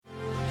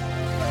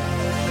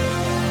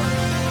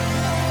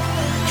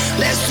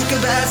talk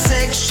about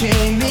sex,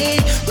 Jamie.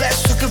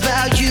 Let's talk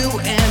about you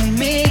and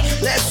me.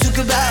 Let's talk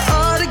about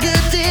all the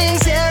good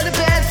things and the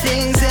bad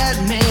things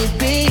that may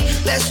be.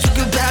 Let's talk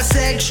about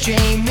sex,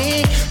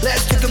 Jamie.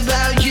 Let's talk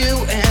about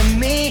you and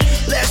me.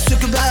 Let's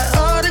talk about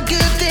all the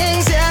good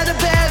things and the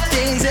bad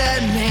things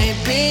that may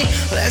be.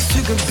 Let's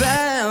talk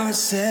about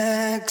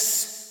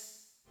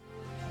sex.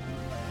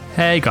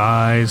 Hey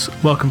guys,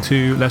 welcome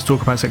to Let's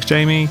Talk About Sex,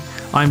 Jamie.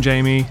 I'm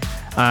Jamie.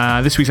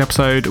 This week's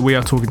episode, we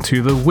are talking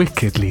to the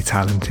wickedly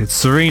talented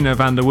Serena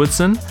van der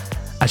Woodsen,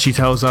 as she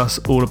tells us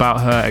all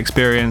about her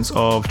experience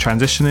of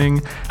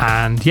transitioning.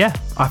 And yeah,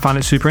 I found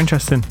it super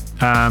interesting.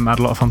 I had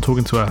a lot of fun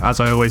talking to her, as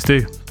I always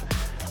do.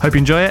 Hope you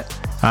enjoy it.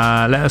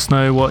 Let us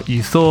know what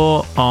you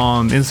thought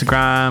on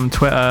Instagram,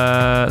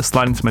 Twitter,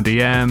 slide into my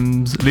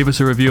DMs, leave us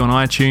a review on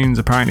iTunes.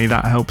 Apparently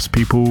that helps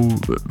people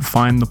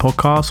find the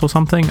podcast or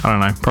something. I don't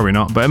know, probably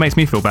not, but it makes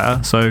me feel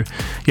better. So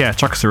yeah,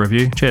 chuck us a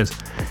review. Cheers.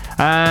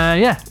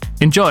 Yeah,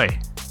 enjoy.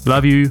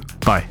 Love you.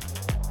 Bye.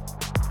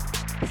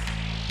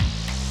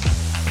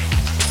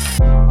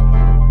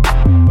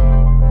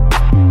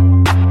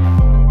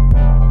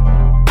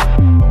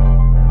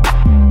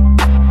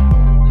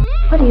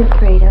 What are you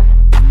afraid of?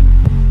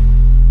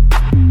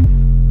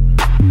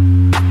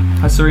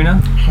 Hi Serena.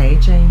 Hey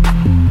Jamie.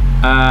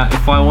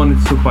 If I wanted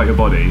to talk about your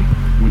body,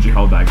 would you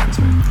hold that against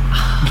me?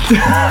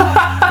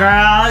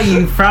 Girl,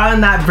 you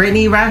throwing that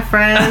Britney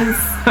reference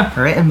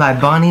written by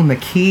Bonnie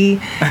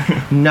McKee.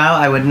 No,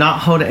 I would not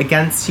hold it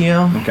against you.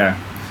 Okay.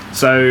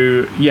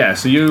 So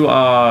you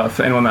are,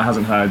 for anyone that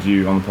hasn't heard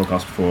you on the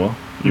podcast before,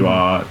 you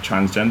are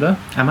transgender.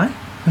 Am I?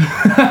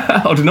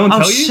 Oh, did no one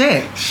tell you?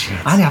 Shit.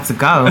 I have to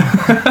go.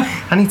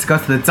 I need to go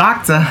to the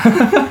doctor.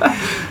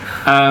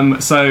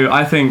 So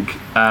I think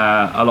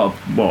a lot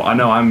of, I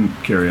know I'm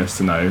curious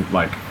to know,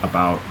 like,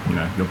 about,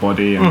 your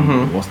body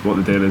and what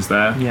the deal is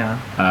there. Yeah.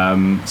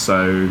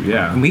 So,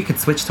 yeah. And we could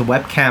switch to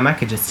webcam. I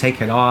could just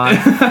take it off.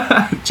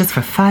 Just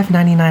for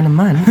 $5.99 a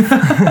month.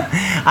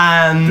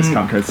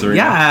 Discount code Serena.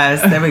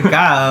 Yes, there we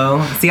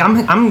go. See,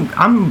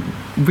 I'm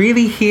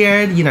really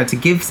here, to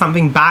give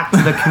something back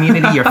to the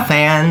community, your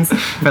fans,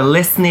 for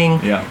listening.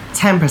 Yeah.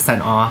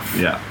 10% off.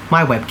 Yeah.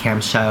 My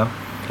webcam show.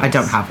 I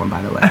don't have one,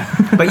 by the way.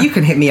 But you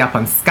can hit me up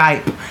on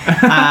Skype.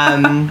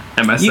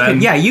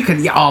 MSN. You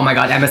could. Oh my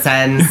God,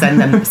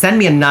 MSN. Send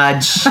me a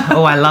nudge.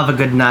 Oh, I love a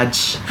good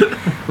nudge.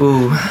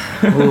 Ooh.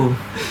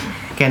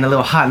 Getting a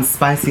little hot and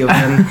spicy over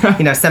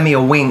them. Send me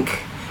a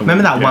wink.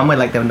 Remember that one where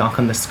like they'll knock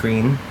on the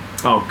screen?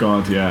 Oh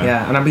God, yeah.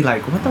 Yeah, and I'd be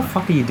like, what the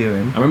fuck are you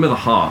doing? I remember the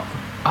heart.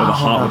 Where the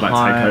heart would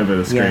like take over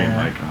the screen.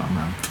 Yeah. Like, oh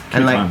man.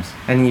 And like, times.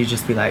 and you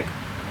just be like,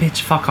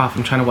 bitch, fuck off,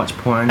 I'm trying to watch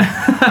porn.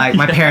 Like,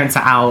 my parents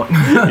are out.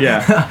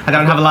 Yeah. I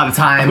don't have a lot of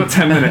time. I've got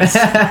 10 minutes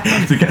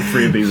to get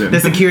 3 of these in. The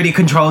security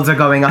controls are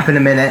going up in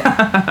a minute.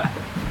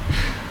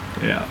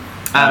 Yeah.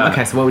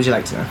 Okay, so what would you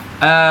like to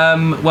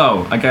know?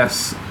 Well, I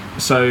guess,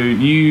 so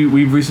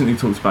we've recently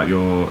talked about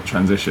your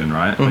transition,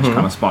 right? Which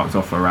kind of sparked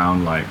off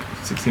around like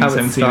 16,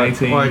 17,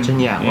 18.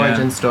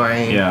 Origin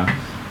story. Yeah.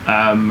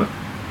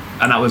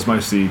 And that was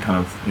mostly kind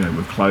of,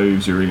 with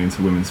clothes, you're really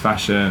into women's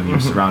fashion, you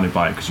were surrounded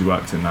by it because you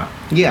worked in that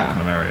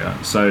kind of area.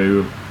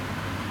 So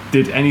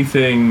did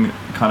anything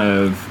kind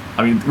of,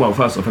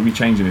 first off, have you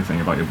changed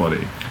anything about your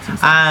body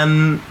since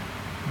then?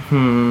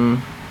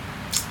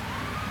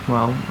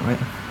 Well,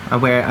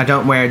 I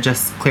don't wear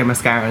just clear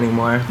mascara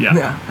anymore.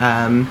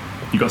 Yeah.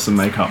 You got some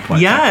makeup like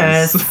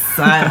yes.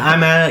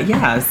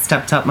 I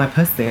stepped up my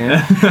pussy.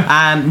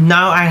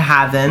 No, I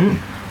haven't.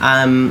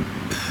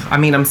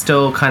 I'm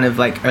still kind of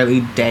like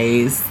early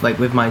days, like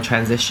with my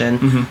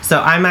transition.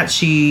 So I'm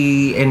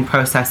actually in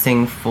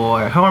processing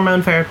for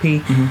hormone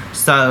therapy.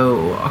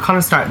 So I'll kind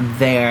of start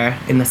there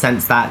in the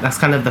sense that that's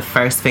kind of the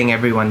first thing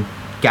everyone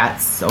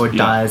gets or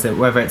does,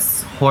 whether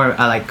it's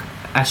like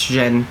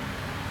estrogen.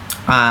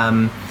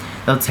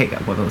 They'll take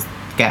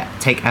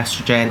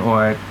estrogen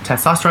or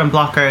testosterone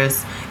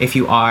blockers if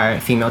you are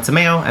female to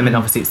male, and then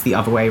obviously it's the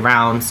other way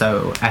around,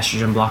 so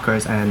estrogen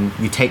blockers and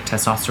you take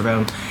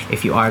testosterone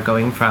if you are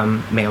going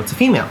from male to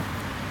female.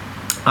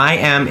 I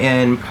am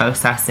in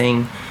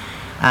processing,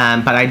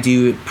 but I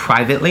do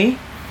privately.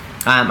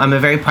 I'm a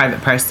very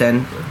private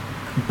person,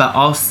 but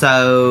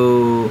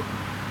also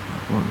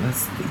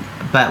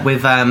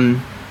with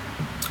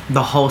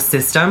the whole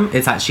system,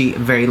 it's actually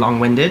very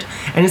long-winded,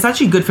 and it's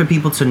actually good for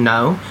people to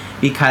know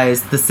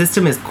because the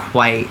system is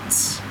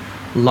quite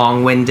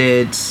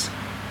long-winded,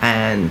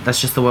 and that's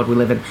just the world we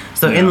live in.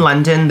 So in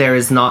London, there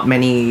is not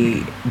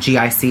many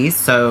GICs.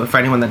 So for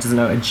anyone that doesn't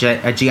know, a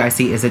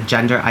GIC is a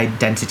gender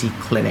identity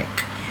clinic,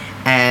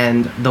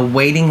 and the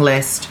waiting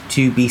list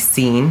to be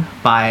seen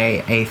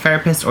by a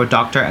therapist or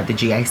doctor at the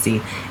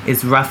GIC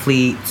is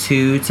roughly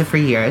 2 to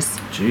 3 years.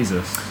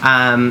 Jesus.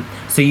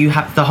 So you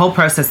have the whole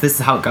process. This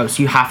is how it goes.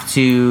 You have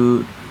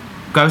to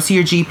go to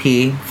your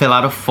GP, fill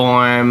out a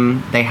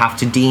form. They have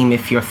to deem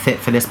if you're fit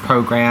for this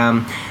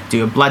program,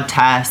 do a blood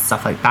test,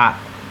 stuff like that.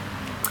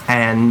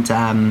 And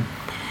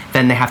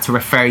then they have to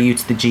refer you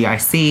to the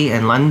GIC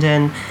in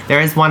London.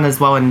 There is one as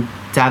well in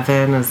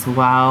Devon as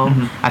well.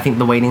 I think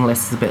the waiting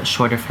list is a bit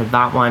shorter for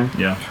that one.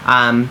 Yeah.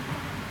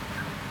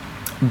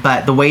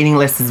 but the waiting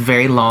list is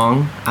very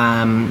long.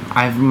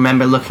 I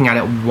remember looking at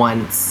it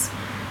once,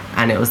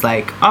 and it was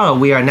like, oh,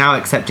 we are now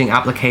accepting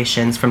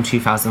applications from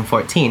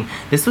 2014.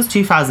 This was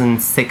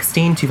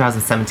 2016,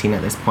 2017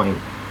 at this point.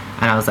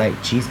 And I was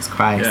like, Jesus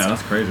Christ. Yeah,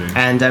 that's crazy.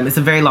 And it's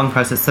a very long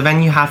process. So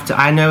then you have to,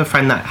 I know a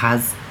friend that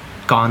has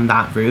gone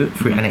that route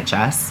through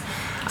NHS.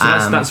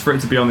 So that's for it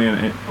to be on the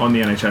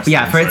NHS.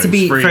 Yeah, for it to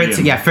be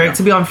it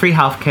to be on free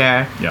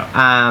healthcare.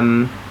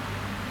 Yeah.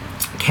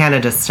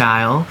 Canada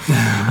style.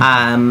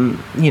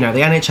 You know,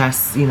 the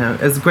NHS, you know,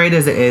 as great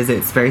as it is,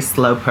 it's a very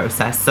slow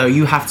process. So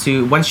you have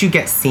to, once you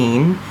get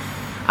seen,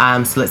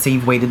 so let's say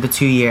you've waited the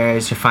 2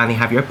 years, you finally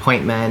have your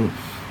appointment,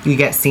 you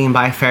get seen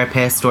by a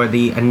therapist, or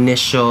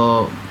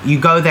you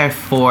go there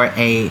for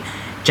a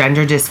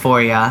gender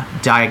dysphoria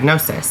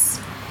diagnosis.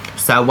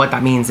 So what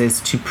that means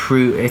is to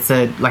prove, it's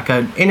like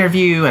an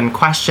interview and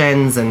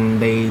questions,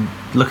 and they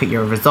look at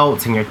your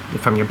results and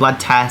from your blood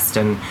test,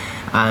 and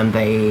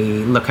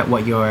they look at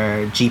what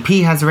your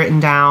GP has written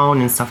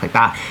down and stuff like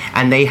that,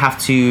 and they have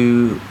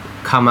to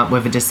come up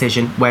with a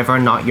decision whether or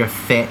not you're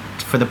fit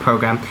for the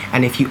program,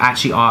 and if you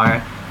actually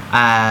are,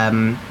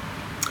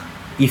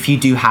 if you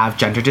do have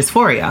gender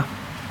dysphoria,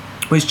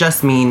 which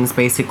just means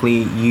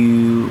basically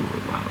you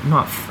I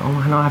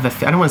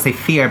don't want to say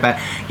fear, but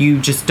you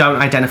just don't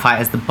identify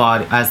as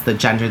the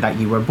gender that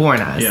you were born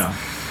as. Yeah.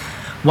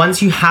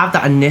 Once you have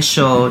that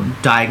initial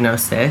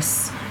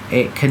diagnosis,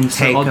 it can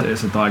take. So odd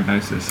it's a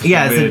diagnosis. It's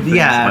yeah, it's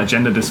yeah. like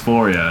gender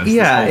dysphoria. It's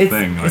yeah, this whole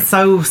thing. Like, it's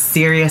so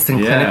serious and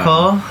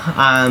clinical.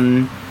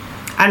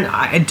 And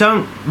I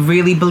don't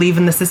really believe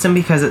in the system,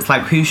 because it's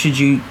like, why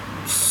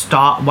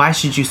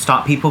should you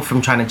stop people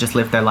from trying to just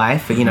live their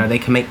life? You know, they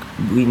can make,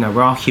 you know,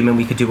 we're all human,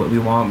 we could do what we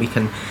want, we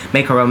can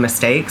make our own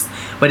mistakes,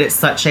 but it's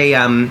such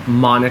a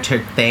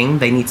monitored thing.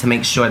 They need to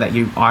make sure that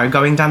you are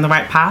going down the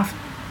right path.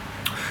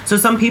 So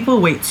some people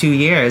wait 2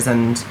 years,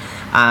 and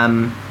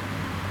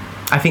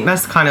I think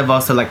that's kind of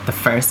also like the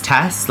first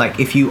test. Like,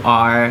 if you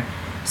are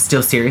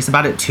still serious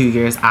about it 2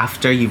 years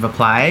after you've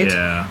applied,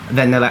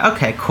 then they're like,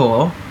 okay,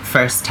 cool,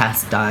 first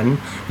test done.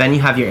 Then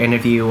you have your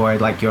interview, or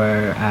like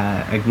your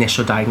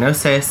initial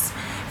diagnosis.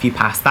 If you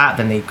pass that,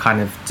 then they kind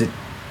of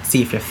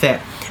see if you're fit.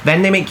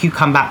 Then they make you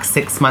come back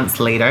 6 months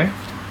later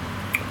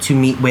to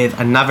meet with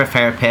another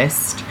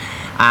therapist,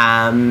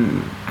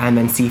 and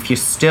then see if you're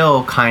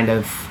still kind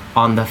of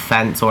on the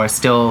fence, or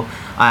still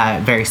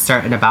very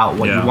certain about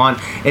what you want.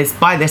 It's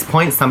by this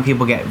point some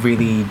people get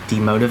really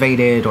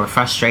demotivated or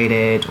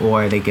frustrated,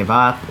 or they give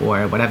up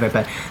or whatever,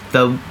 but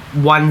the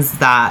ones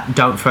that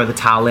don't throw the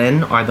towel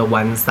in are the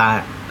ones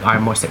that are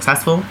more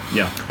successful.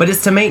 But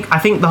it's to make, I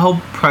think the whole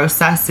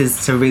process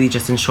is to really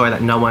just ensure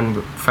that no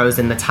one throws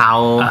in the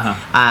towel,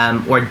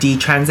 or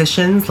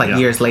detransitions like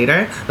years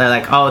later. They're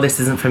like, oh, this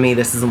isn't for me,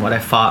 this isn't what I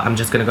thought, I'm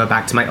just gonna go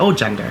back to my old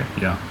gender.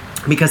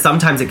 Because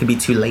sometimes it could be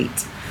too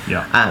late.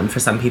 For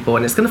some people,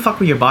 and it's gonna fuck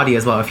with your body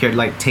as well. If you're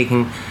like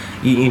taking,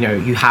 you know,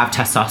 you have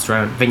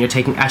testosterone, then you're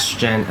taking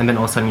estrogen, and then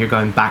all of a sudden you're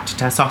going back to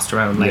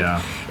testosterone.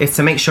 Like, it's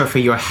to make sure for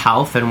your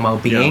health and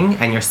well-being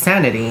and your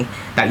sanity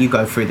that you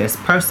go through this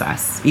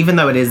process. Even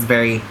though it is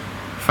very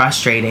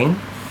frustrating,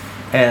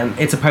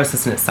 it's a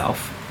process in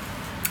itself.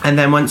 And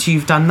then once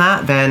you've done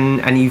that,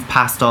 and you've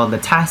passed all the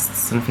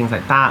tests and things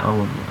like that,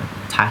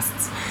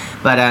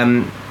 but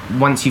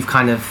once you've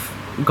kind of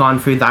gone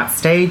through that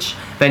stage,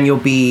 then you'll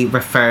be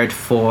referred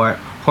for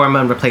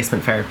hormone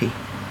replacement therapy,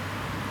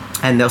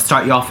 and they'll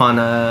start you off on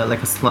a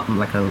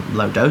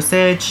low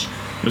dosage.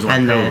 There's like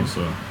and pills,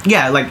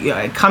 then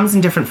it comes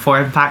in different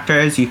form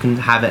factors. You can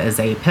have it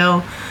as a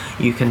pill,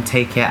 you can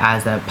take it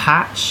as a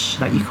patch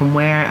that you can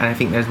wear, and I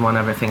think there's one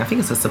other thing, I think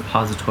it's a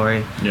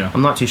suppository.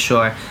 I'm not too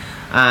sure,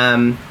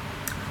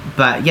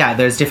 but yeah,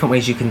 there's different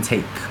ways you can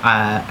take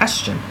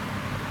estrogen.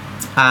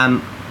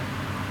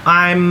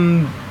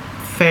 I'm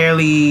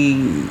fairly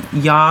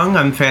young.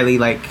 I'm fairly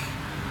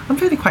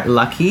quite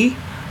lucky.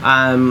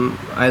 I'm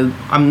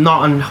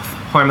not on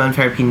hormone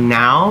therapy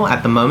now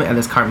at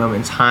this current moment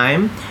in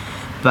time,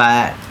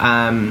 but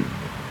I'm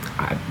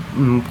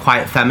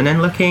quite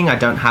feminine looking. I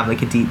don't have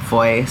like a deep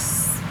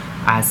voice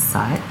as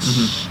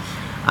such,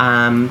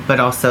 but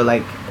also,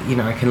 like, you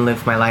know, I can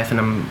live my life and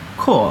I'm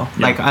cool.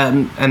 Like,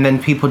 and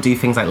then people do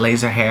things like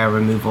laser hair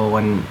removal,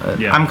 and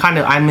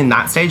I'm in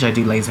that stage. I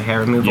do laser hair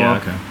removal.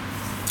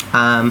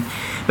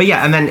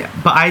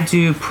 But I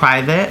do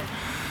private.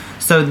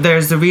 So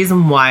there's a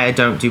reason why I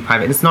don't do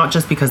private. It's not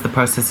just because the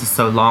process is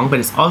so long, but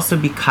it's also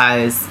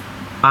because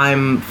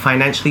I'm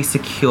financially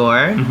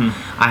secure.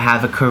 I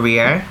have a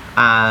career,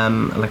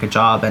 like a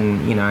job,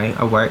 and, you know,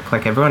 I work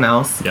like everyone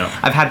else.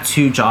 I've had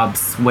 2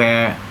 jobs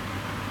where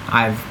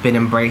I've been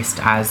embraced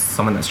as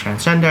someone that's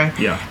transgender,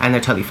 and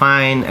they're totally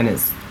fine, and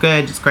it's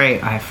good, it's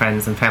great. I have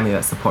friends and family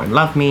that support and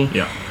love me,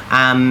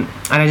 and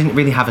I didn't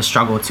really have a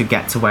struggle to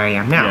get to where I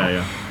am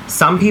now.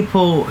 Some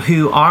people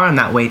who are on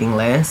that waiting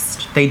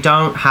list, they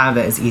don't have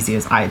it as easy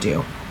as I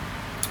do.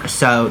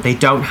 So they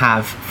don't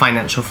have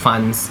financial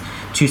funds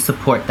to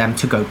support them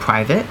to go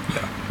private.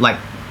 Like,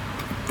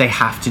 they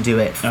have to do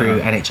it through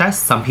NHS.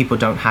 Some people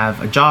don't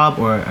have a job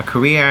or a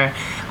career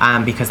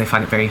because they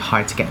find it very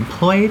hard to get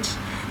employed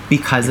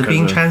because of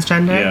being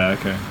transgender. Yeah,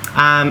 okay.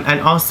 And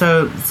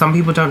also, some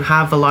people don't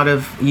have a lot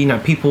of,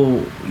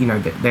 people,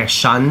 they're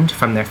shunned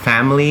from their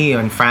family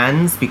and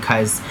friends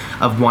because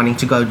of wanting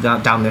to go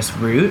down this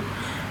route.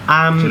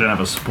 So they don't have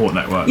a support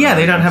network. Yeah,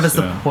 they don't have a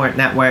support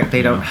network.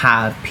 They don't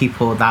have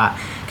people that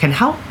can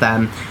help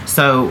them.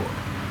 So,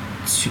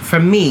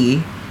 for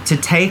me, to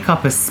take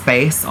up a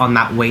space on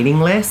that waiting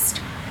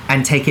list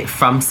and take it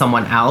from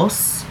someone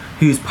else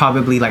who's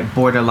probably like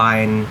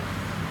borderline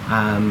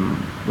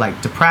like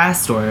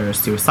depressed or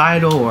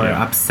suicidal or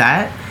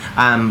upset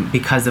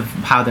because of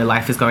how their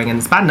life is going, and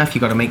it's bad enough you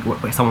got to make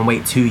someone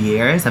wait 2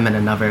 years and then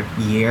another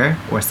year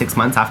or 6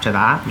 months after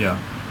that.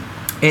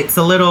 It's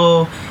a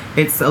little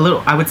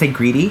I would say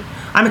greedy.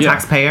 I'm a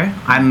taxpayer,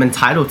 I'm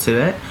entitled to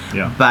it,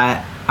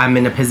 but I'm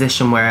in a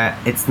position where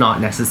it's not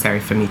necessary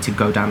for me to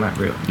go down that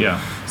route.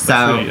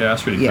 So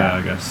that's really fair,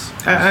 I guess.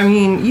 I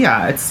mean,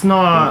 it's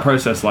not in a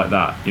process like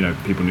that.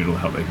 People need all the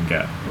help they can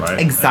get, right?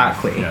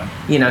 Exactly.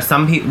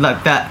 Some people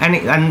like that,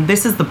 and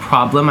this is the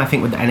problem I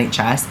think with the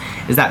NHS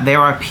is that there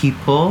are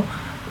people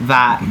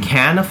that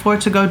can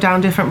afford to go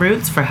down different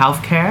routes for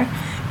healthcare,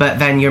 but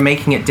then you're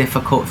making it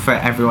difficult for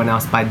everyone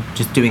else by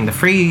just doing the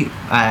free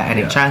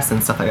NHS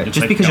and stuff like that,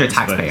 just because you're a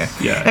taxpayer.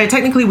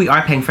 Technically, we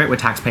are paying for it,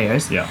 we're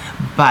taxpayers.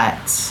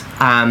 But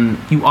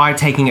you are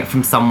taking it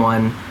from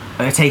someone,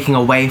 taking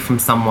away from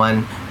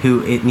someone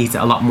who it needs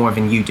it a lot more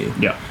than you do.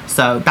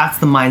 So that's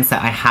the mindset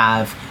I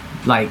have,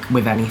 like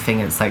with anything.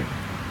 It's like,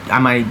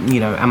 am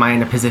I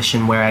in a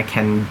position where I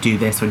can do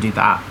this or do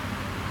that?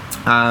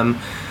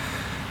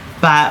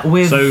 But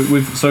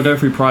so go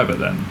through private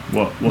then.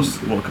 What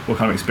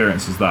kind of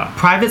experience is that?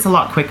 Private's a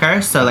lot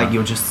quicker. So like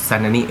you'll just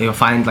send you'll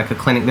find like a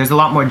clinic. There's a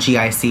lot more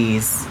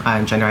GICs,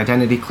 gender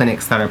identity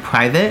clinics that are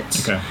private.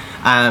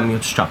 You'll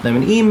just drop them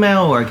an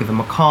email or give them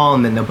a call,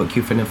 and then they'll book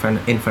you in for an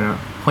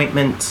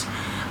appointment.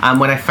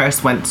 When I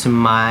first went to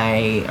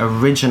my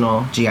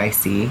original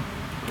GIC,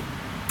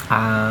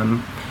 I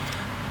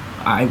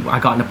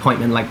got an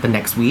appointment like the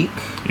next week,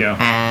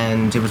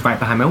 and it was right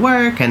behind my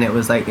work, and it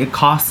was like it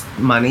cost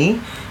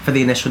money for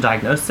the initial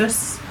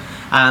diagnosis,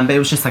 but it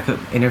was just like an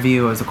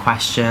interview. It was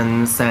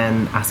questions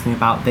and asking me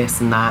about this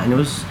and that, and it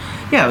was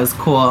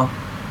cool.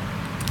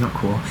 Not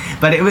cool,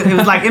 but it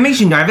was like it makes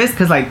you nervous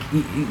because like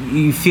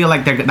you feel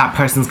like that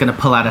person's gonna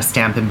pull out a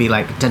stamp and be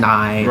like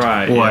denied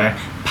or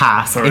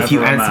pass Forever if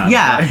you answer.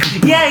 Yeah,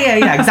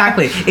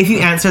 exactly. If you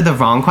answer the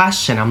wrong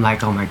question, I'm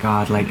like, oh my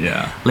god, like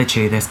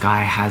literally this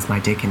guy has my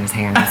dick in his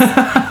hands.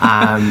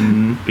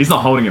 He's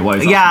not holding it while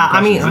he's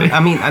I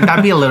mean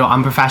that'd be a little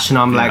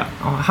unprofessional. I'm like,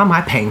 oh, how am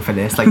I paying for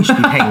this? Like you should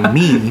be paying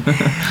me.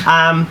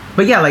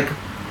 But yeah, like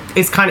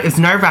it's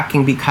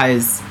nerve-wracking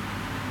because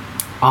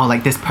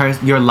like this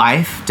your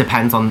life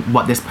depends on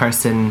what this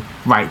person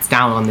writes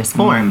down on this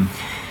form.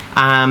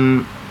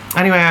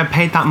 Anyway, I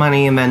paid that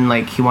money, and then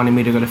like he wanted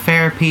me to go to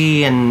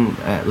therapy and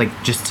like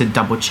just to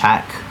double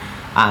check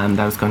that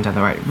I was going down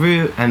the right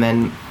route. And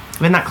then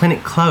when that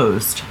clinic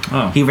closed,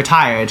 he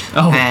retired,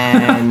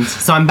 and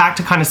so I'm back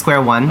to kind of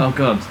square one. Oh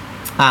god.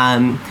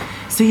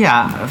 So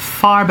yeah,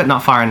 far but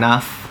not far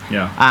enough.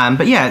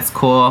 But yeah, it's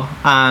cool.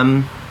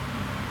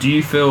 Do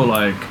you feel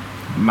like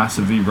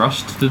massively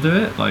rushed to do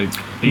it? Like,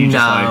 are you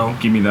just like,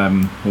 give me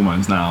them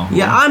hormones now?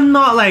 Yeah, I'm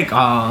not like,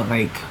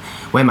 like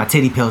where my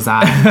titty pills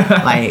are.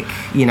 Like,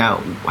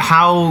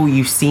 how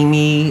you see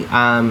me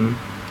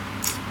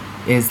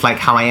is like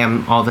how I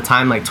am all the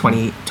time, like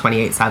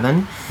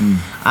 28/7.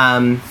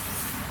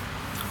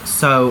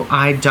 So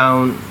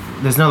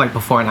there's no like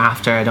before and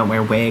after. I don't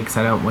wear wigs.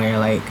 I don't wear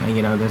like,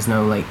 there's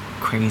no like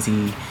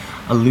crazy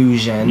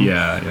illusion.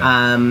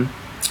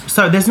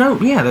 So there's no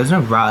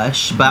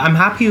rush, but I'm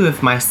happy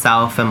with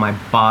myself and my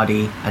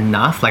body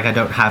enough. Like I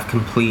don't have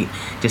complete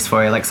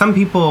dysphoria. Like some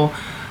people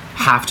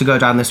have to go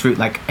down this route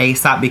like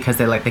ASAP because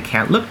they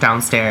can't look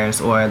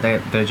downstairs, or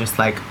they're just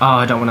like, oh,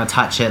 I don't want to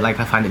touch it. Like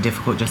I find it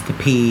difficult just to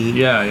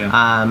pee.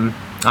 I'm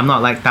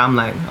not like that. I'm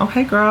like, oh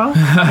hey girl,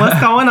 what's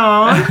going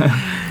on?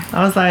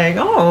 I was like,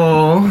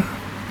 oh.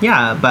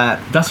 Yeah, but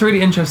that's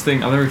really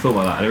interesting. I've never thought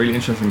about that. A really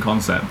interesting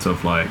concept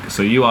of like,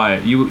 so you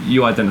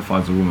identify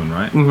as a woman,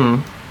 right?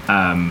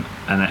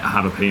 And it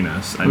had a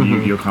penis,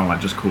 and you're kind of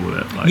like just cool with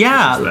it. Like,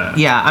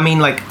 yeah. I mean,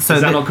 like, so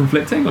is that not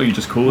conflicting, or you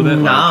just cool with it?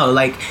 No,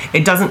 like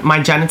it doesn't. My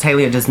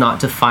genitalia does not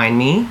define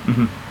me.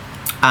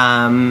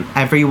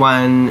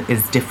 Everyone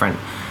is different.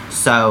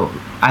 So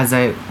as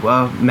I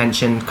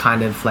mentioned,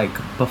 kind of like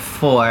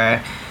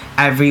before,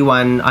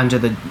 everyone under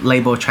the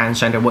label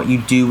transgender, what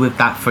you do with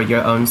that for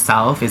your own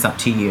self is up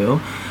to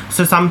you.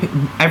 So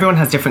everyone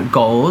has different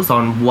goals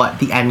on what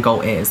the end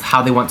goal is,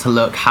 how they want to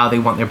look, how they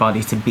want their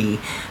body to be.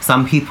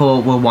 Some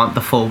people will want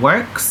the full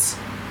works.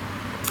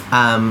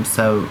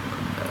 So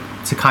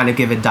to kind of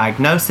give a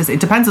diagnosis, it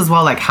depends as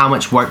well, like how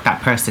much work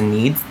that person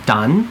needs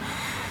done.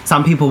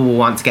 Some people will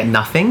want to get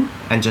nothing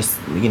and just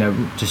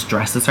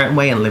dress a certain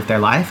way and live their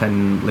life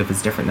and live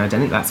as different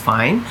identity. That's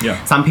fine.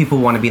 Some people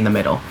want to be in the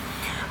middle.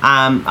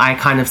 I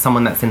kind of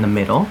someone that's in the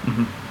middle.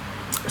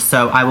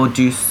 So I will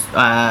do.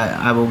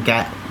 I will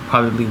get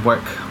probably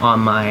work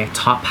on my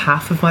top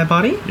half of my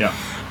body. Yeah.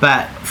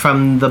 But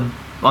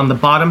on the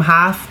bottom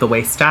half, the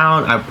waist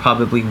down, I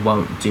probably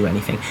won't do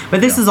anything.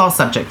 But this is all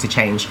subject to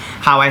change.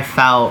 How I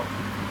felt,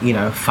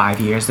 5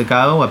 years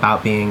ago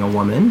about being a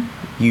woman,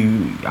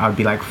 I would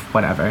be like,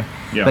 whatever.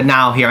 Yeah. But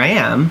now here I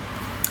am.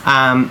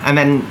 And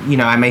then,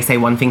 I may say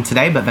one thing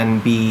today, but then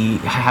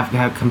have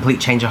a complete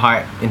change of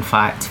heart in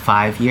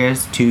 5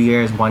 years, 2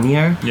 years, 1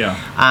 year. Yeah.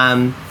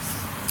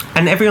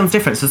 And everyone's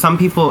different. So some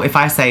people, if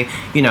I say,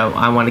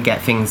 I want to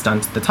get things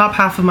done to the top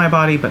half of my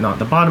body, but not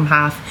the bottom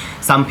half,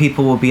 some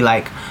people will be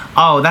like,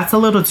 oh, that's a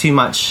little too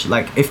much.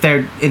 Like, if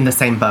they're in the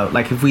same boat,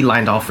 like if we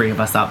lined all three of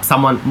us up,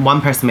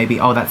 one person may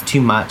be, oh, that's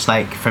too much.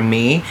 Like, for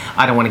me,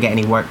 I don't want to get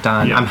any work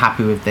done. Yeah. I'm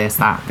happy with this,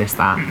 that.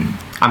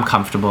 I'm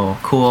comfortable,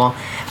 cool.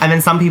 And then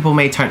some people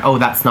may turn, oh,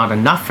 that's not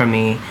enough for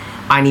me.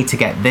 I need to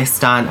get this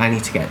done. I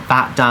need to get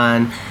that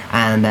done.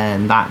 And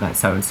then that's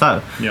so and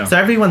so. Yeah. So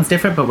everyone's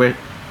different, but we're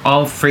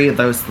all three of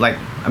those like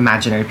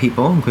imaginary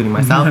people, including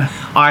myself,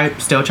 are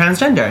still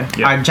transgender.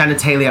 Yeah. Our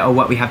genitalia or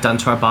what we have done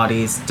to our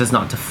bodies does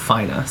not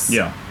define us.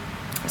 Yeah.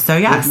 So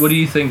yes. What do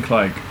you think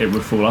like it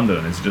would fall under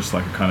then? Is it just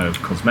like a kind of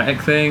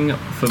cosmetic thing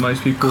for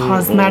most people?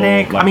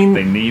 Cosmetic, or, like, I mean,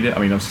 they need it? I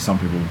mean, obviously some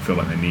people feel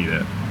like they need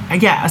it.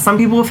 Yeah, some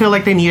people will feel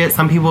like they need it.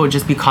 Some people would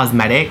just be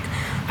cosmetic.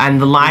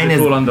 And the line Does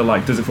it fall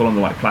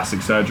under like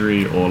plastic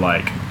surgery or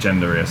like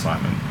gender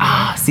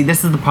reassignment? See,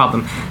 this is the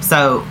problem.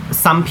 So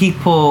some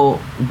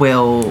people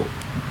will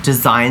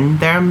design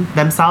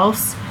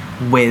themselves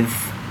with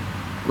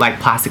like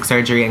plastic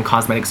surgery and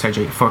cosmetic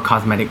surgery for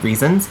cosmetic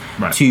reasons,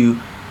 right, to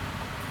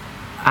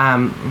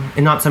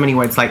in not so many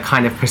words, like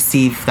kind of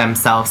perceive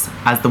themselves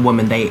as the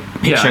woman they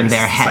picture in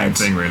their head.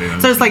 Same thing, really. Then.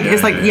 So it's like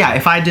if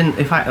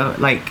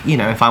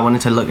I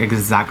wanted to look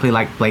exactly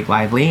like Blake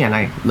Lively and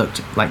I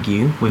looked like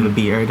you with a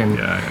beard and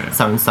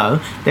so,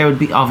 there would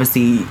be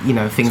obviously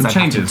things I'd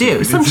have to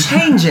do. Some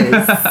changes,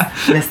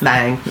 Miss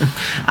Thang.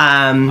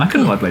 I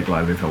could like Blake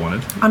Lively if I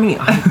wanted. I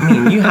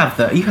mean, you have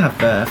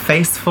the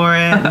face for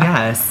it.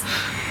 Yes.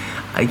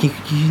 I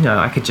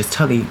could just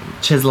totally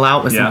chisel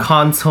out with some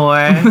contour,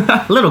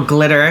 a little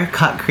glitter,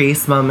 cut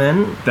crease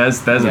moment.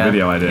 There's a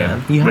video idea.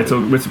 Yeah.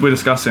 We're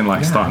discussing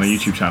like starting a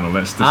YouTube channel.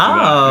 Let's just do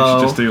that. We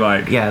should just do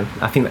like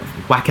I think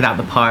whack it out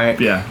the park.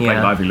 Like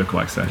Lively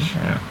lookalike sesh.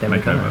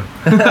 Makeover.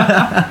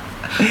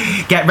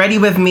 Get ready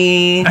with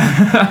me.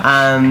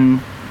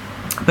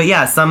 But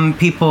yeah, some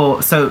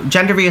people. So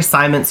gender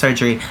reassignment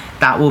surgery,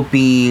 that will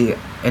be,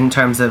 in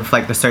terms of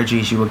like the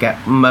surgeries you will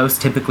get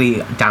most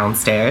typically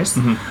downstairs,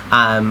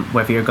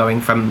 whether you're going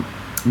from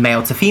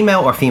male to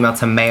female or female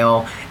to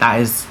male, that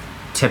is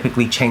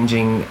typically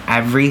changing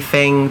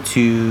everything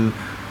to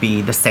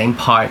be the same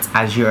parts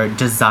as your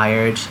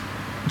desired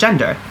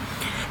gender.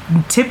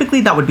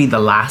 Typically that would be the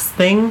last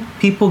thing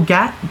people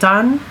get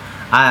done.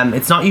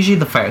 It's not usually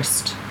the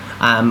first.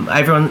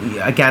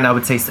 I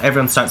would say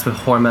everyone starts with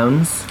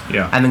hormones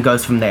and then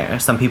goes from there.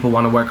 Some people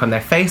want to work on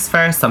their face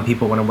first, some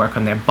people want to work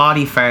on their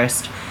body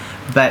first.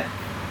 But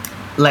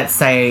let's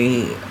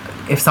say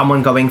if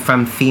someone going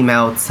from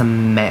female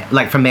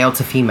to from male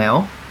to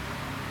female,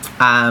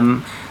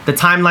 the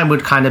timeline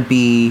would kind of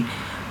be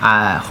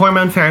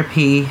hormone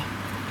therapy,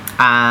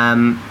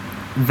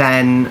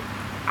 then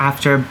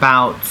after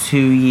about 2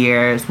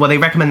 years, they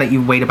recommend that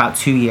you wait about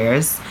 2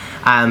 years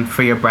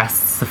for your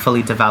breasts to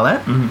fully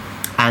develop.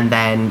 And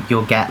then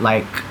you'll get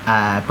like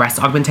breast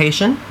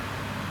augmentation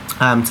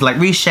to like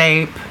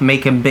reshape,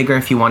 make them bigger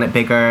if you want it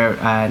bigger,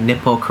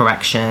 nipple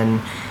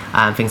correction,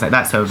 things like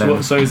that. So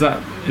is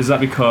that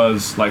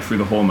because like through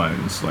the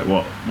hormones, like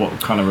what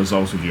kind of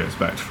results would you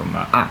expect from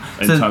that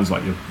in terms of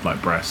like your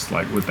like breasts?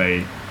 Like would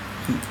they?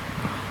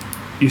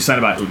 You said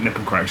about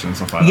nipple correction and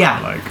stuff like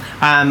that.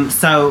 Like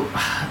so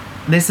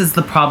this is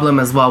the problem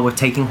as well with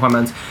taking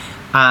hormones.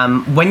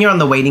 When you're on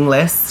the waiting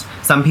list,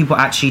 some people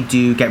actually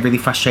do get really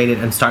frustrated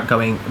and start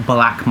going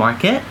black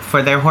market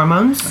for their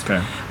hormones.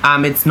 Okay.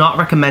 It's not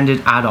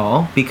recommended at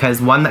all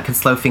because one, that could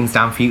slow things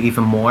down for you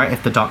even more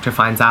if the doctor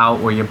finds out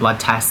or your blood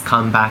tests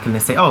come back and they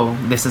say, oh,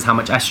 this is how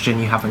much estrogen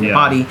you have in your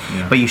body,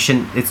 but you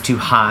shouldn't, it's too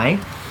high.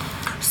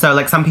 So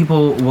like some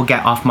people will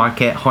get off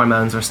market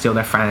hormones or steal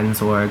their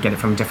friends or get it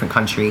from a different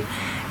country.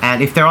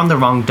 And if they're on the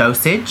wrong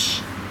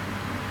dosage,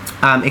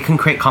 it can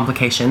create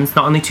complications,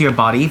 not only to your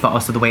body, but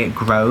also the way it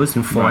grows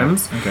and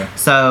forms. Right. Okay.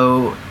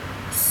 So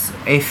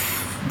if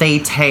they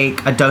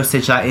take a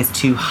dosage that is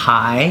too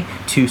high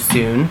too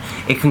soon,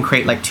 it can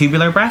create like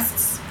tubular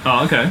breasts.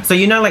 Oh, okay. So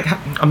like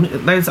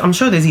I'm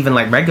sure there's even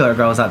like regular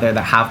girls out there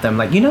that have them.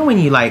 Like when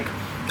you like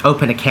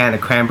open a can of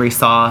cranberry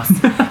sauce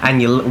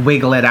and you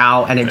wiggle it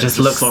out and it just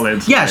looks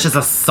solid. Yeah, it's just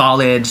a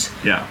solid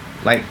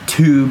like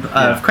tube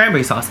of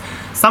cranberry sauce.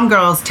 Some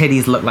girls'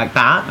 titties look like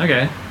that.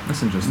 Okay.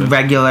 That's interesting.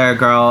 Regular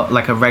girl,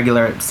 like a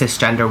regular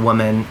cisgender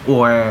woman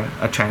or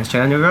a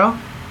transgender girl.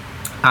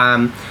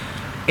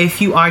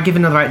 If you are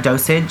given the right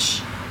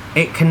dosage,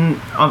 it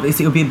can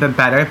obviously it'll be a bit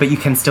better, but you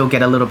can still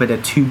get a little bit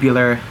of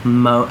tubular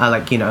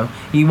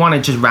you want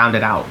to just round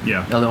it out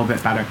a little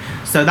bit better.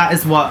 So that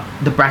is what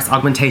the breast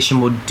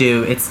augmentation will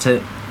do. It's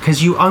to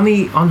because you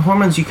only on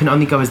hormones you can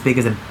only go as big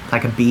as a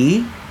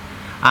B.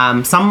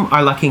 Some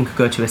are lucky and could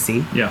go to a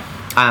C. Yeah.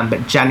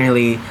 But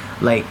generally,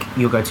 like,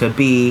 you'll go to a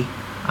B.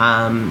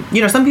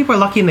 Some people are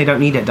lucky and they don't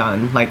need it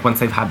done. Like, once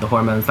they've had the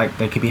hormones, like,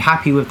 they could be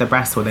happy with their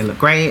breasts or they look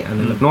great and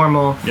they look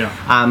normal.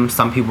 Yeah.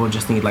 Some people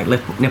just need, like,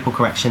 nipple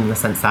correction in the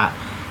sense that,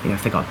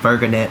 if they got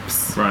burger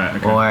nips. Right,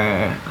 okay. Or,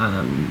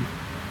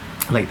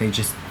 like,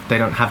 they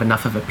don't have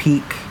enough of a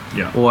peak.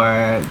 Yeah.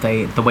 Or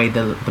the way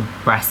the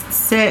breasts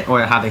sit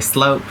or how they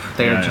slope,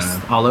 they're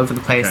all over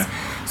the place. Okay.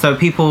 So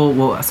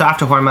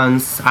after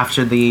hormones,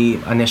 after the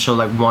initial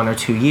like 1 or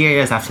 2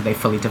 years, after they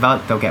fully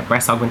develop, they'll get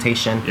breast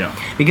augmentation. Yeah.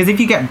 Because if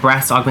you get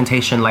breast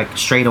augmentation like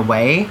straight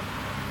away,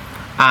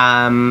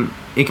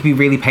 it could be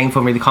really painful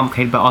and really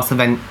complicated, but also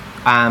then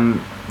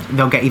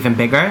they'll get even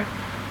bigger.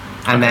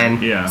 And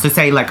then, so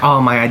say like,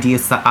 oh, my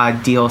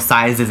ideal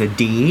size is a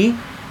D,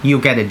 you'll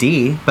get a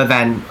D, but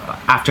then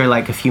after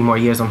like a few more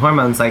years on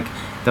hormones, like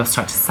they'll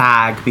start to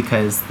sag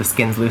because the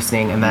skin's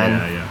loosening, and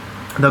then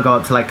they'll go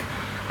up to like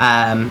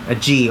a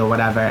G or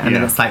whatever, and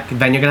then it's like,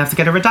 then you're gonna have to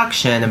get a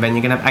reduction, and then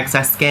you're gonna have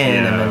excess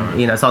skin, and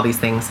then it's all these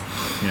things.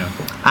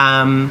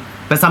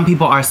 But some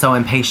people are so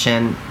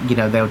impatient,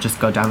 they'll just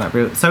go down that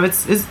route. So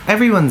it's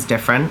everyone's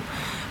different.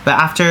 But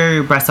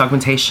after breast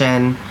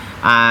augmentation,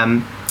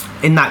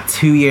 in that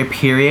 2-year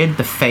period,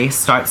 the face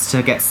starts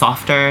to get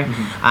softer.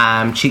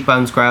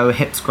 Cheekbones grow,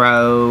 hips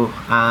grow,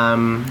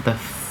 the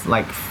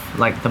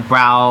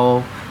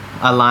brow,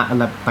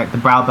 the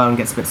brow bone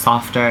gets a bit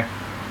softer.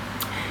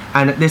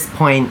 And at this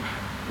point,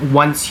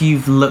 once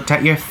you've looked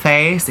at your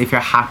face, if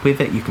you're happy with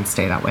it, you can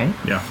stay that way.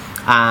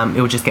 It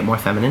will just get more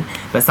feminine.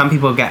 But some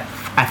people get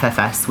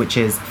FFS, which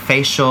is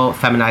facial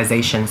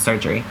feminization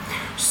surgery.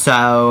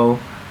 So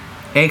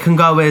it can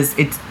go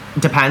it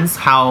depends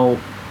how,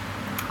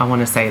 I don't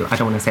want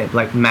to say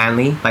like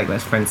manly, like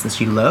let's for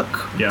instance, you look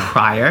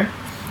prior.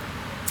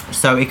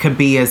 So it could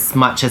be as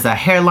much as a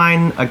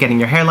hairline, getting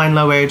your hairline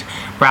lowered,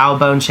 brow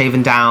bone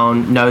shaven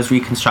down, nose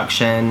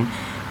reconstruction,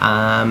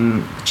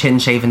 chin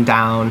shaven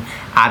down,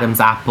 Adam's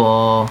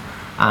apple.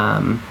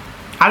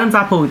 Adam's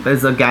apple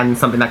is again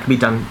something that can be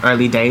done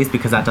early days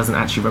because that doesn't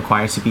actually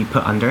require to be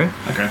put under.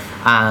 Okay.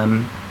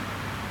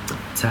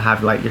 To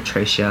have like your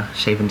trachea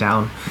shaven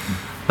down.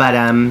 But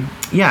and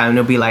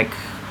it'll be like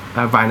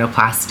a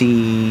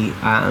rhinoplasty.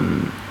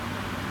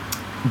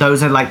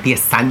 Those are like the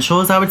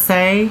essentials, I would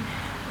say.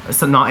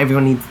 So not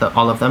everyone needs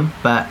all of them,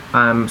 but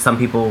some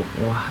people,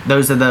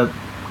 those are the,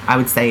 I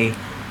would say,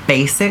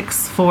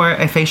 basics for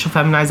a facial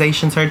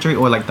feminization surgery,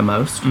 or like the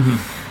most.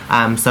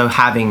 So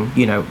having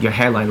your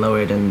hairline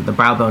lowered and the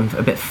brow bone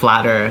a bit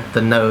flatter,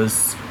 the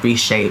nose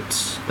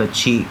reshaped, the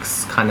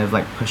cheeks kind of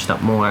like pushed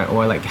up more,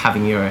 or like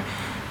having your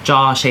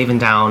jaw shaven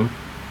down,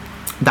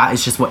 that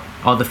is just what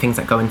all the things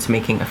that go into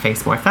making a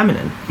face more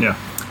feminine.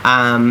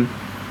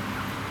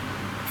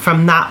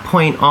 From that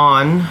point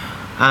on,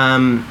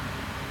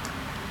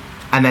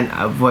 and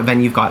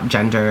then you've got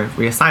gender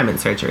reassignment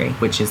surgery,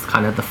 which is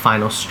kind of the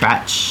final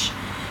stretch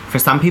for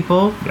some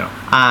people.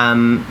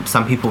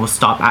 Some people will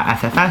stop at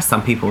FFS,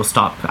 some people will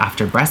stop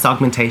after breast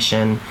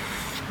augmentation.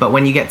 But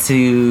when you get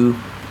to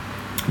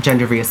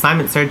gender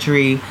reassignment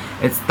surgery,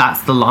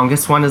 that's the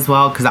longest one as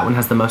well, because that one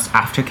has the most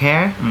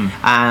aftercare.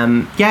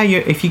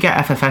 If you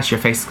get FFS, your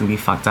face is gonna be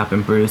fucked up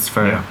and bruised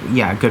for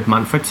a good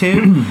month or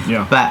two.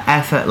 But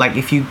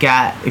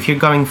if you're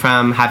going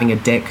from having a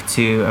dick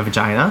to a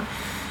vagina,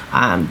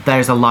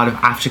 there's a lot of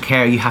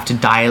aftercare. You have to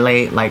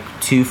dilate like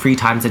 2-3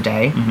 times a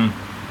day.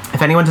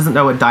 If anyone doesn't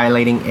know what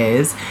dilating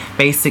is,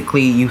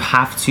 basically you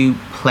have to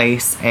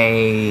place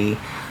a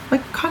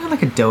kind of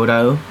like a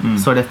dildo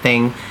sort of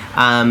thing,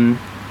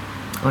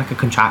 like a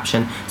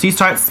contraption. So you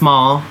start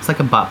small. It's like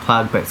a butt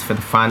plug, but it's for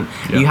the front.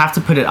 You have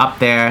to put it up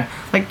there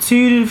like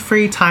 2 to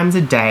 3 times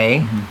a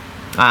day,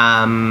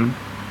 for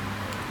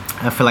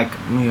like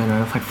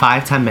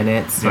 5-10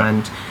 minutes,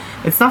 and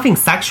it's nothing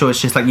sexual. It's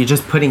just like you're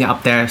just putting it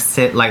up there,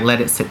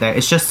 let it sit there.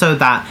 It's just so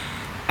that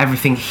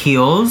everything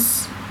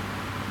heals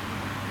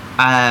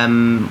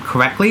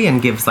correctly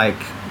and gives like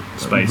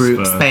space,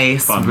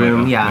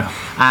 room.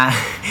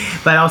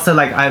 But also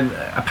like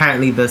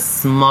apparently the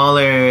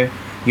smaller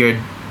your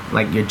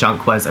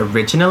junk was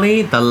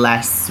originally, the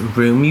less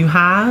room you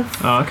have.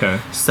 Oh, okay.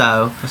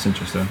 So that's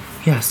interesting.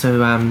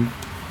 So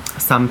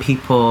some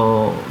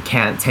people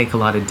can't take a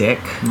lot of dick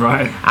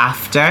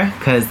after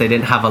because they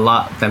didn't have a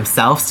lot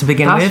themselves to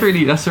begin with.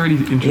 That's a really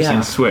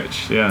interesting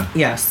switch.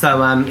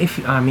 So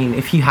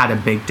if you had a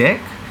big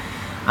dick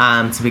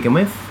to begin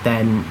with,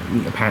 then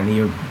apparently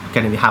you're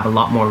going to have a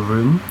lot more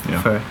room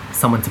for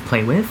someone to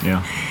play with.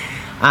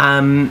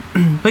 But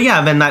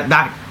then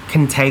that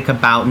can take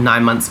about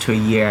 9 months to a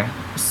year.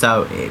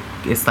 So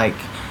it's like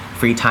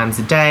 3 times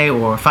a day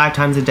or 5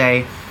 times a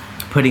day,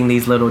 putting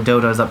these little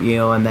dildos up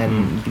you, and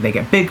then they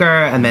get bigger,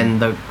 and then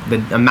the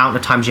amount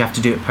of times you have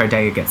to do it per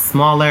day gets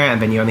smaller,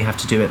 and then you only have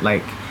to do it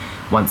like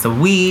once a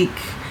week,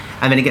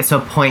 and then it gets to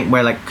a point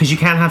where like, because you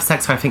can't have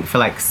sex I think for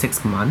like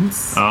 6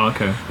 months. Oh,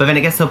 okay. But then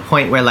it gets to a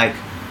point where like,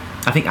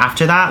 I think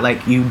after that,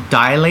 like you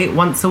dilate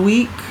once a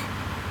week,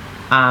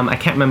 I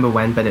can't remember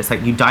when, but it's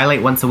like you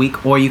dilate once a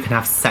week, or you can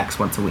have sex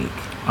once a week.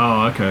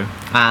 Oh, okay.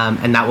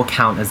 And that will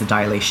count as a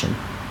dilation.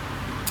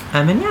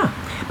 And yeah.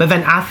 But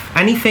then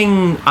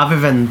anything other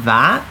than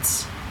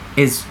that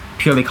is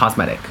purely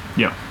cosmetic.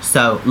 Yeah.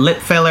 So lip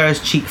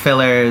fillers, cheek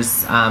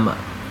fillers,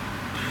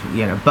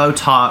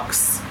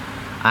 Botox,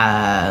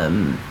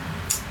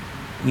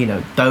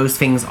 those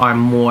things are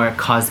more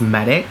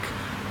cosmetic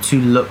to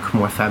look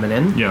more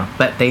feminine. Yeah.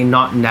 But they're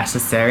not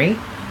necessary.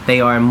 They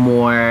are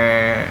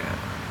more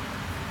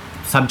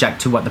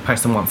subject to what the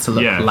person wants to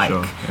look like.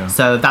 Sure, yeah.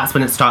 So that's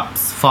when it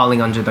starts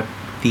falling under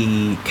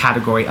the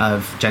category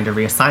of gender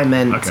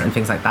reassignment and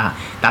things like that.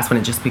 That's when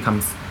it just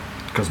becomes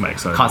cosmetic.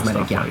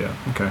 Cosmetic, stuff, yeah.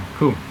 Okay,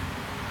 cool.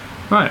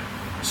 Right.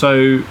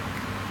 So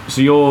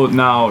you're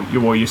now,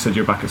 you said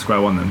you're back at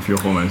square one then for your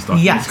hormone stuff.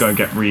 Yes. You just go and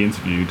get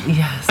re-interviewed.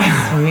 Yes.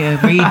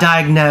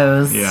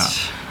 Re-diagnosed.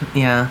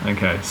 Yeah.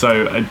 Okay.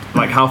 So,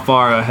 how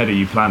far ahead are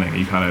you planning? Are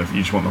you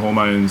you just want the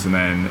hormones and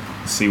then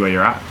see where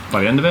you're at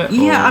by the end of it?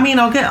 Yeah, or? I mean,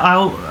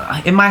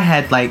 I'll in my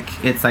head,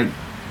 it's like,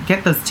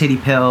 get those titty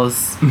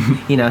pills,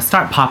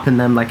 start popping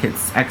them like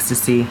it's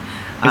ecstasy.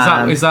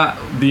 Is that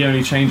the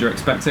only change you're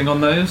expecting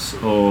on those,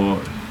 or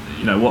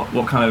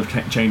what kind of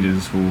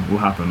changes will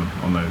happen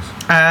on those?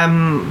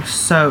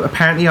 So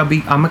apparently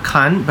I'm a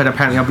cunt, but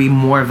apparently I'll be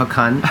more of a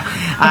cunt.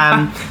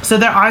 So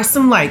there are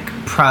some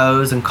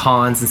pros and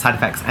cons and side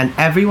effects, and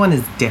everyone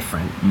is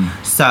different.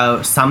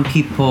 So some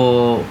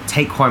people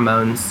take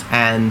hormones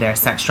and their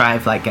sex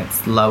drive like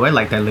gets lower,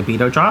 like their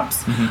libido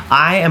drops.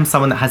 I am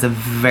someone that has a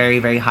very,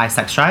 very high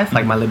sex drive.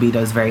 Like my libido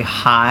is very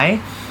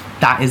high.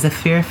 That is a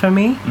fear for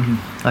me.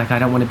 Like, I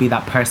don't want to be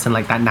that person,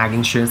 like that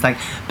nagging shrew. It's like,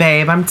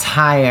 babe, I'm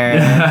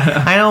tired.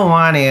 I don't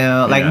want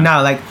to. Like,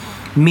 no, like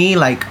me,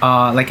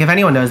 if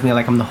anyone knows me,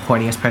 like I'm the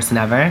horniest person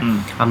ever.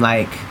 I'm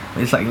like,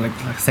 it's like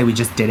say we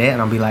just did it,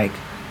 and I'll be like,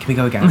 can we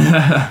go again?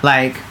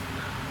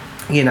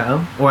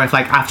 Or if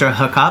after a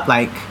hookup,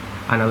 I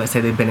know, let's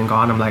say they've been and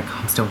gone, I'm like,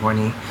 I'm still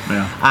horny.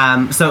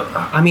 Yeah. So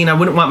I mean, I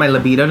wouldn't want my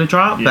libido to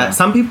drop, but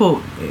some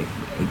people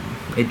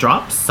it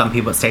drops, some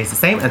people it stays the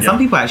same, and some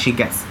people actually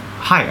gets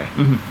higher.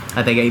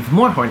 They get even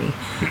more horny.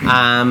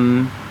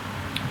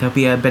 There'll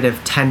be a bit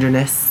of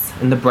tenderness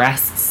in the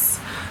breasts.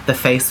 The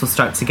face will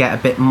start to get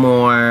a bit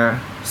more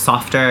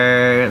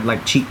softer,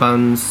 like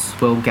cheekbones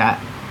will get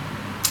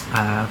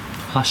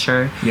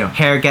plusher.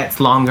 Hair gets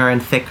longer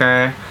and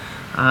thicker.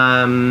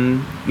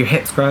 Your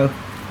hips grow,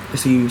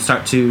 so you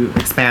start to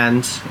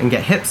expand and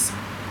get hips.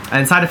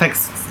 And side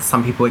effects,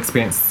 some people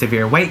experience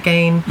severe weight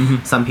gain,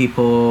 some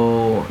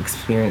people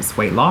experience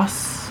weight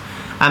loss.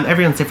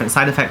 Everyone's different.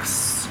 Side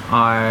effects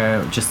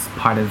are just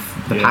part of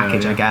the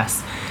package, I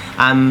guess.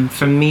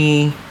 For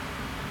me,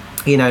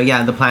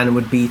 the plan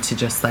would be to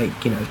just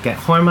get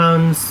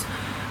hormones,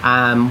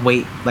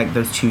 wait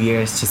those 2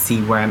 years to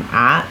see where I'm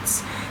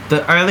at.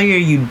 The earlier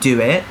you do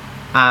it,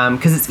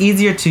 because it's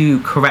easier to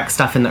correct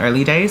stuff in the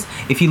early days.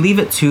 If you leave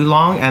it too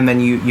long and then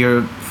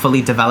you're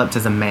fully developed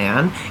as a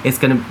man,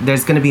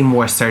 there's gonna be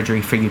more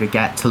surgery for you to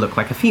get to look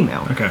like a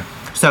female. Okay.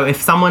 So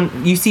if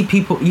you see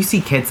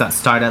kids that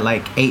start at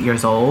 8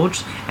 years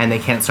old and they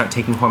can't start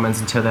taking hormones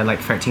until they're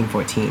 13,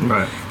 14.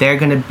 Right. They're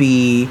going to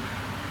be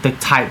the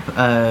type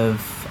of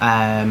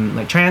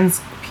trans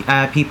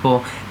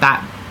people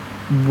that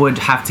would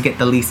have to get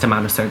the least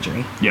amount of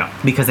surgery. Yeah.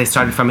 Because they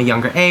started from a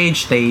younger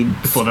age. They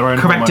before their own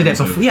corrected it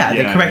hormones. before.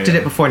 They corrected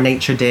it before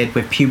nature did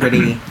with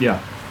puberty.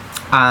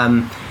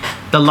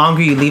 The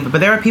longer you leave it,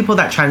 but there are people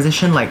that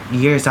transition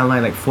years down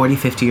the line, 40,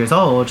 50 years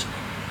old.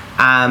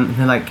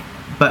 They're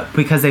but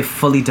because they've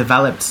fully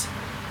developed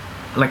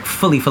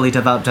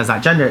as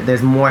that gender,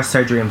 there's more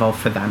surgery involved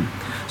for them.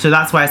 So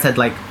that's why I said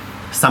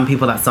some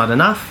people that's not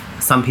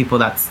enough, some people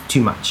that's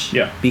too much.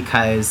 Yeah.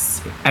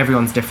 Because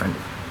everyone's different.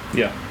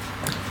 Yeah.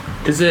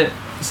 Is it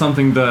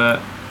something that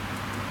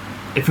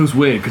it feels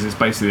weird because it's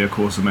basically a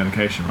course of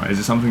medication, right? Is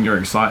it something you're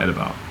excited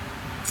about?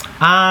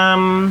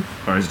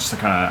 Or is it just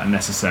a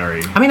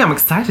necessary? I mean, I'm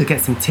excited to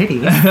get some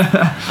titties.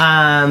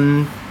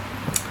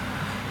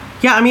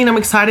 Yeah, I mean, I'm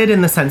excited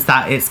in the sense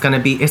that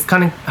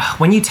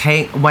when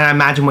I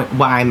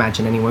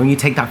imagine anyway, when you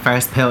take that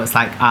first pill, it's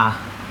like,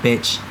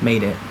 bitch,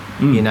 made it,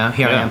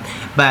 here I am.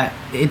 But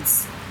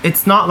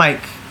it's not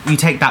like you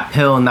take that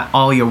pill and that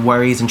all your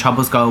worries and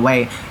troubles go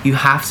away. You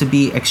have to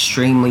be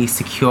extremely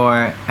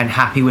secure and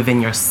happy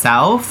within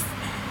yourself,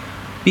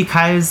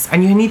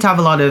 and you need to have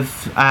a lot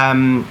of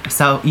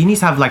you need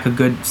to have a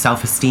good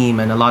self-esteem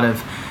and a lot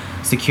of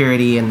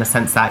security in the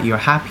sense that you're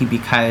happy,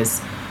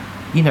 because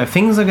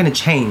things are going to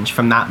change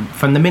from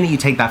the minute you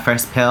take that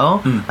first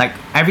pill.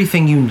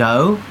 Everything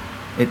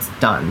it's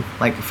done.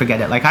 Forget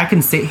it. I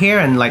can sit here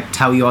and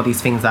tell you all these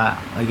things that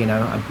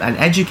and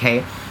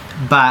educate,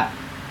 but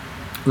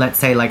let's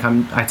say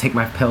I take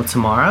my pill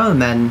tomorrow,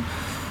 and then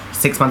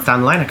 6 months down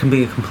the line I can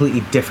be a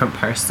completely different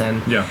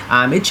person.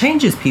 It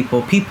changes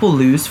people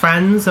lose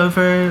friends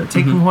over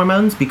taking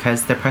hormones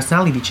because their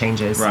personality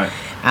changes, right?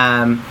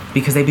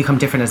 Because they become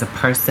different as a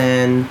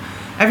person.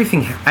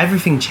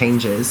 Everything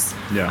changes.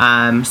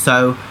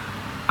 So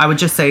I would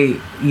just say,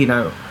 you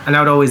know, and I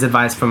would always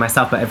advise for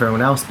myself, but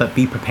everyone else, but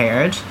be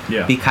prepared.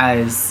 Yeah.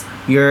 Because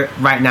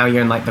right now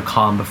you're in like the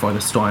calm before the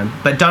storm.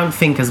 But don't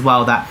think as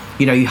well that,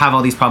 you know, you have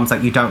all these problems,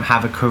 like you don't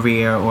have a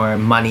career or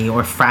money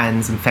or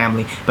friends and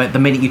family, but the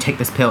minute you take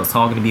this pill, it's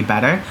all going to be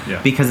better. Yeah.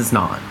 Because it's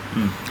not.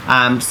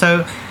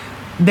 So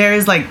there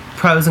is like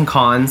pros and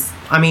cons.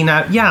 I mean,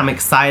 yeah, I'm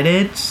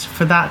excited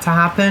for that to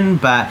happen,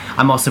 but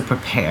I'm also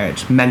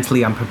prepared.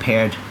 Mentally, I'm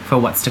prepared for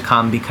what's to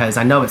come because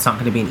I know it's not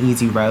going to be an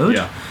easy road.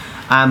 Yeah.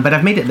 But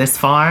I've made it this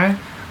far.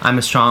 I'm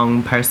a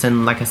strong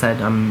person. Like I said,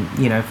 I'm,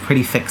 you know,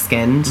 pretty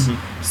thick-skinned.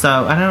 So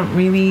I don't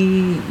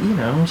really, you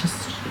know,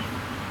 just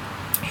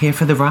here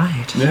for the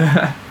ride.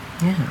 Yeah.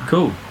 Yeah.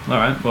 Cool. All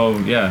right.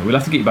 Well, yeah, we'll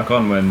have to get you back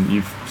on when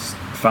you've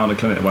found a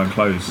clinic that won't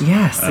close.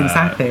 Yes,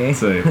 exactly.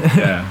 So,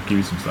 yeah, give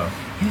you some stuff.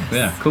 Yes.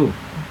 Yeah, cool.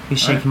 You're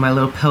shaking my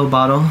little pill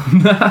bottle.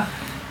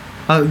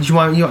 Oh, do you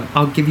want?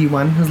 I'll give you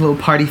one. It's a little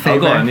party favor.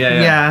 Go on.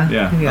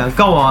 Yeah.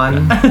 Go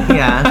on.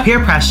 Yeah.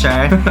 Peer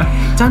pressure.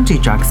 Don't do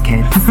drugs,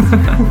 kids.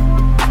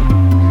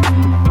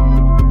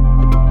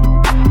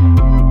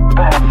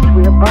 Perhaps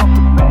we're both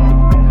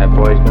mad. That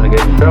boy's gonna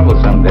get in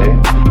trouble someday.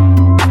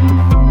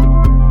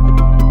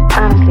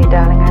 Honestly,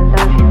 darling, I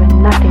love you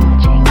and nothing will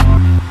change.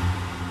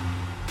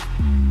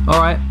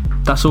 All right.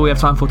 That's all we have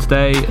time for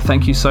today.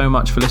 Thank you so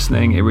much for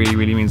listening. It really,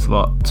 really means a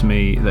lot to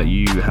me that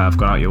you have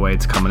gone out your way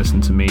to come and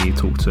listen to me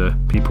talk to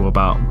people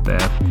about their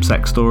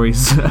sex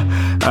stories.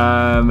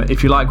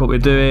 If you like what we're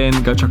doing,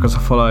 go check us a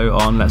follow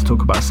on Let's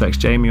Talk About Sex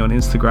Jamie on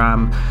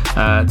Instagram.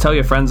 Tell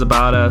your friends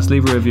about us.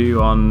 Leave a review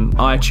on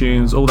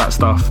iTunes. All that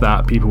stuff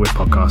that people with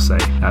podcasts say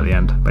at the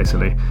end,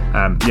 basically.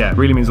 Yeah, it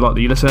really means a lot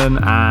that you listen,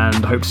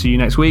 and hope to see you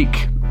next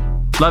week.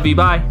 Love you.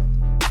 Bye.